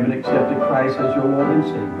today and you haven't accepted Christ as your Lord and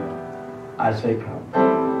Savior, I say come.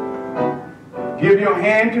 Give your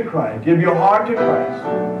hand to Christ. Give your heart to Christ.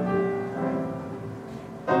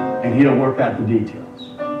 And he'll work out the details.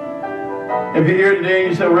 If you're here today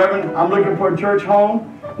and you say, Reverend, I'm looking for a church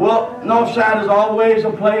home. Well, Northside is always a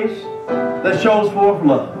place that shows forth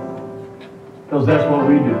love. Because that's what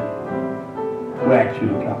we do. We ask you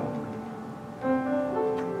to come.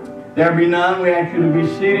 There be none. We ask you to be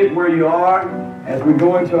seated where you are as we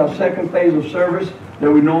go into our second phase of service that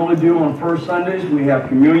we normally do on first Sundays. We have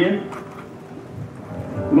communion.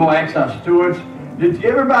 We're going to ask our stewards. Did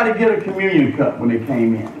everybody get a communion cup when they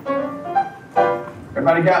came in?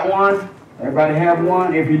 Everybody got one? Everybody have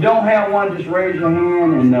one? If you don't have one, just raise your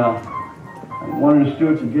hand and one of the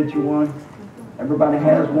stewards will get you one. Everybody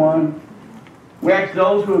has one. We ask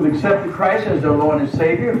those who have accepted Christ as their Lord and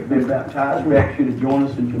Savior, have been baptized, we ask you to join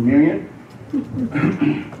us in communion.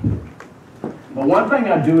 But one thing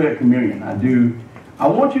I do at communion, I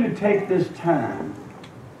want you to take this time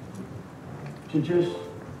to just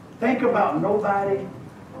think about nobody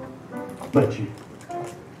but you.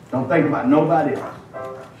 Don't think about nobody else.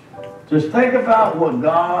 Just think about what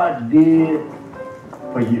God did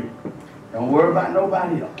for you. Don't worry about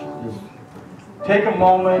nobody else. Just take a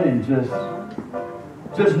moment and just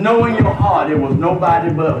know in your heart it was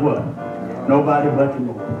nobody but what? Nobody but the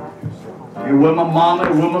Lord. It was my mama,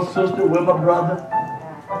 it was my sister, it was my brother.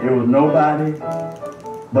 It was nobody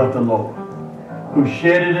but the Lord who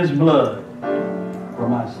shedded his blood for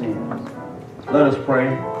my sins. Let us pray.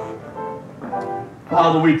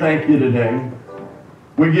 Father, we thank you today.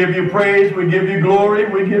 We give you praise, we give you glory,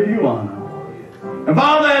 we give you honor. And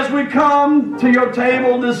Father, as we come to your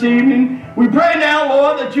table this evening, we pray now,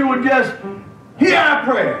 Lord, that you would just hear our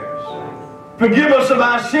prayers. Forgive us of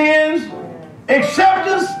our sins. Accept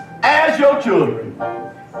us as your children.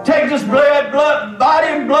 Take this body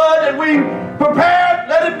and blood that we prepared.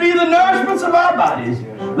 Let it be the nourishments of our bodies.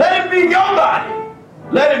 Let it be your body.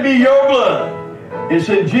 Let it be your blood. It's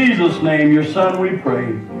in Jesus' name, your Son, we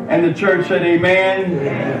pray. And the church said amen,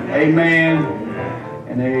 amen,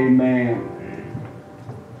 and amen.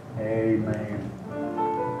 Amen.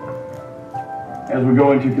 As we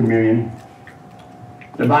go into communion,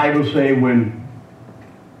 the Bible says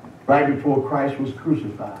right before Christ was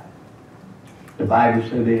crucified, the Bible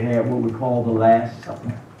said they had what we call the Last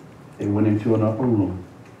Supper. They went into an upper room.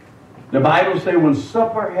 The Bible says when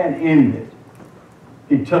supper had ended,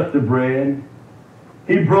 he took the bread,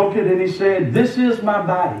 he broke it, and he said, this is my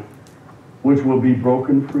body, which will be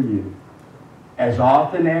broken for you. As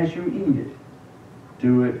often as you eat it,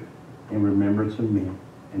 Do it in remembrance of me.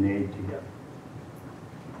 And they ate together.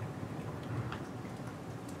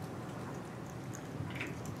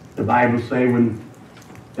 The Bible say when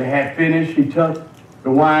they had finished, he took the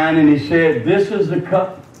wine and he said, "This is the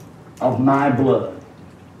cup of my blood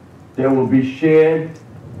that will be shed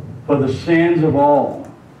for the sins of all."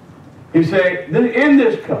 He said, in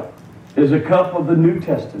this cup is a cup of the New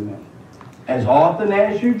Testament. As often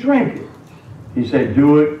as you drink it, he said,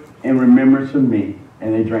 do it in remembrance of me.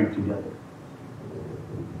 And they drank together.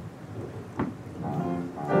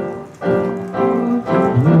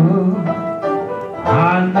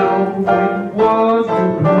 I know it was the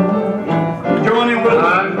blood. Join in with us. I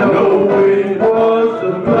know it was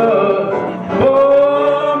the blood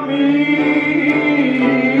for me.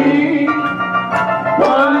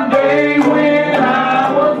 One day when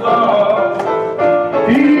I was lost,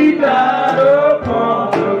 he died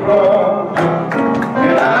upon the cross.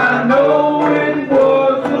 And I know it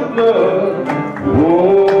was the blood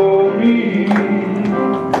for me.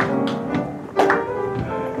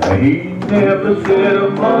 He never said a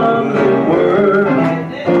mumbling word.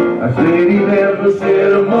 I said he never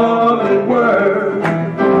said a mumbling word.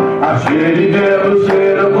 I said he never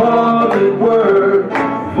said a mumbling word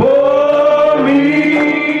for me.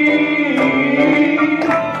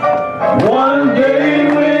 One day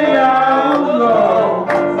when I was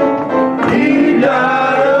lost, he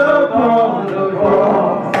died upon the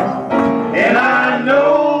cross. And I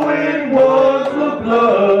know it was the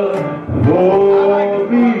blood for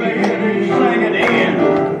me. Sing it in.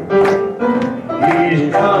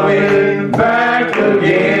 He's coming back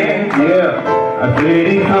again. Yeah, I said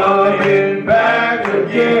he's coming back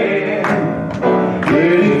again.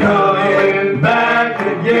 Said he's coming back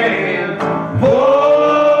again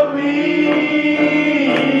for me.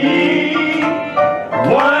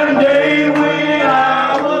 One day when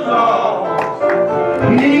I was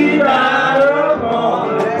lost, he died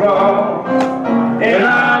upon the cross, and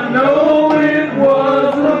I know it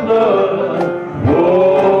was the blood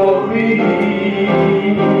for me.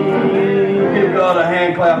 Give God a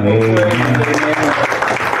hand clap.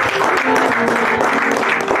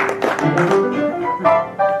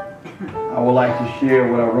 I would like to share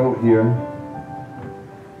what I wrote here.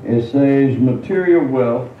 It says, material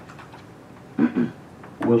wealth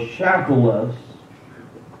will shackle us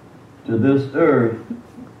to this earth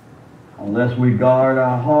unless we guard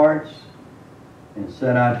our hearts and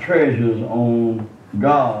set our treasures on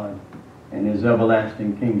God and His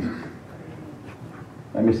everlasting kingdom.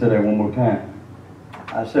 Let me say that one more time.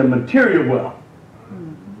 I said material wealth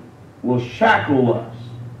will shackle us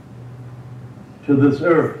to this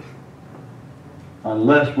earth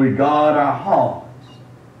unless we guard our hearts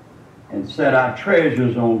and set our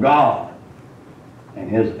treasures on God and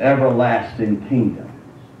His everlasting kingdom.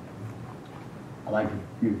 I'd like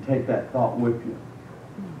you to take that thought with you,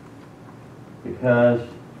 because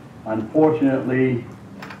unfortunately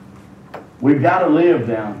we've got to live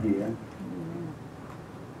down here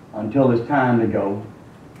until it's time to go.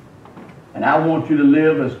 And I want you to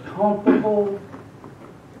live as comfortable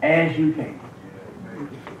as you can.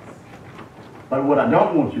 But what I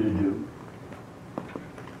don't want you to do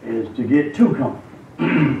is to get too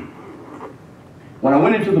comfortable. When I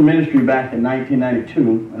went into the ministry back in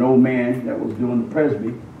 1992, an old man that was doing the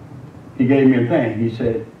presby, he gave me a thing. He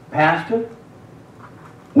said, "Pastor,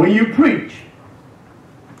 when you preach,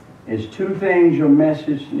 there's two things your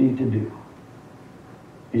message needs to do."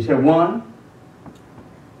 He said, one,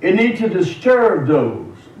 it needs to disturb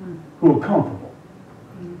those who are comfortable.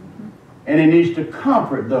 And it needs to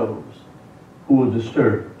comfort those who are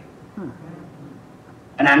disturbed.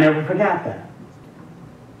 And I never forgot that.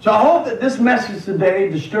 So I hope that this message today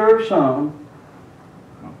disturbed some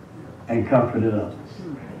and comforted others.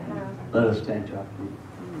 Let us stand to our feet.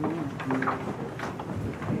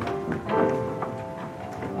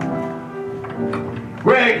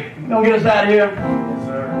 Greg, you gonna get us out of here? Yes,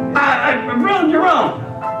 sir. Brother Jerome,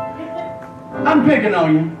 I'm picking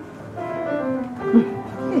on you.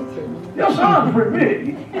 Your son's pretty big.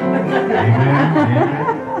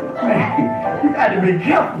 Man, you got to be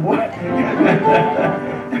careful, boy.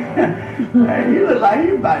 Man, you look like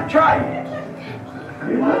you about to try it.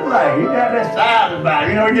 You look like you got that size about it.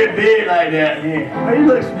 You don't get big like that. Yeah. But he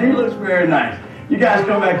looks very nice. You guys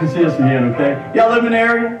come back and see us again, okay? Y'all live in the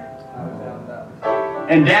area?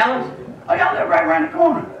 In Dallas? Oh, y'all live right around the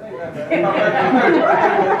corner.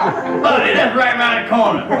 Oh, that's right around the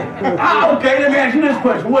corner. Ah, okay, let me ask you this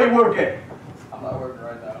question. Where you work at? I'm not working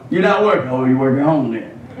right now. You're not working? Oh, you work at home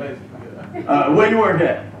then. Basically, yeah. Where you work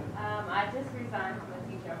at? I just resigned from a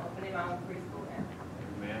teacher. I'm opening my own preschool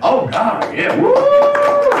now. Oh, God, yeah. Woo!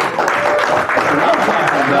 what I'm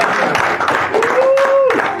talking about.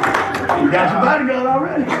 Woo! You got your bodyguard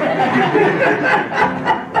already.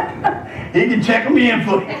 He can check them in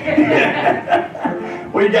for you.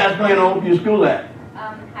 Where you guys planning on opening your school at?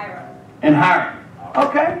 Hiram. In Hiram.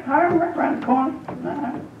 Okay, Hiram right around the corner. All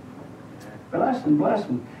right. Bless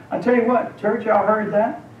them. I tell you what, church, y'all heard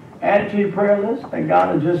that? Add it to your prayer list that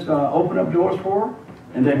God will just open up doors for her,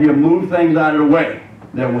 and that He'll move things out of the way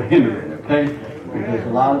that will hinder it, okay? Because a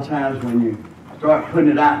lot of times when you start putting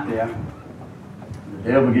it out there, the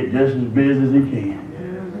devil get just as busy as he can.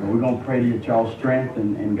 And we're going to pray to get y'all strength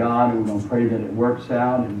in God, and we're going to pray that it works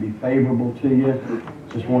out and be favorable to you.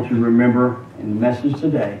 Just want you to remember in the message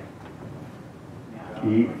today,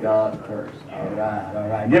 keep God first. All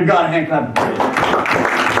right. Give God a hand clap of praise.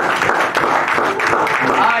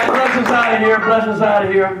 All right, bless us out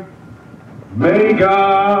of here. May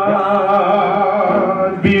God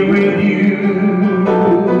be with